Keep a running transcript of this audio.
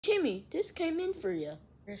Timmy, this came in for you.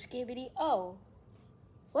 Skibbity. Oh,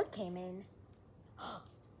 what came in?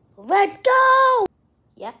 Let's go!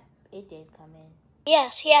 Yep, it did come in.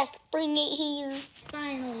 Yes, bring it here.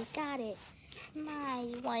 Finally got it. My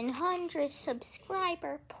 100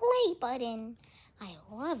 subscriber play button. I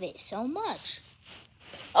love it so much.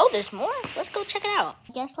 Oh, there's more? Let's go check it out.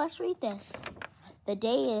 I guess let's read this. The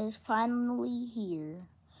day is finally here.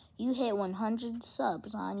 You hit 100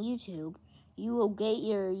 subs on YouTube. You will get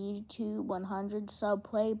your YouTube 100 sub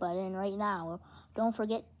play button right now. Don't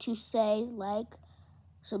forget to say like,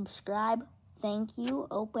 subscribe, thank you,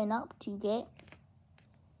 open up to get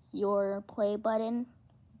your play button,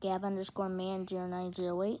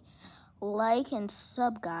 Gav_man0908. Like and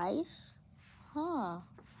sub, guys. I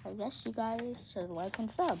guess you guys should like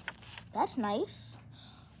and sub. That's nice.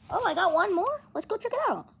 Oh, I got one more. Let's go check it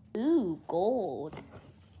out. Ooh, gold.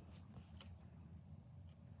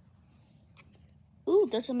 Ooh,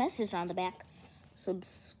 there's a message on the back.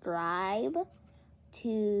 Subscribe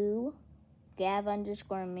to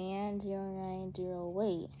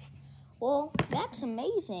Gav_man0908. Well, that's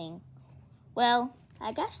amazing. Well,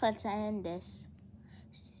 I guess let's end this.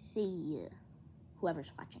 See you,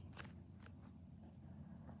 whoever's watching.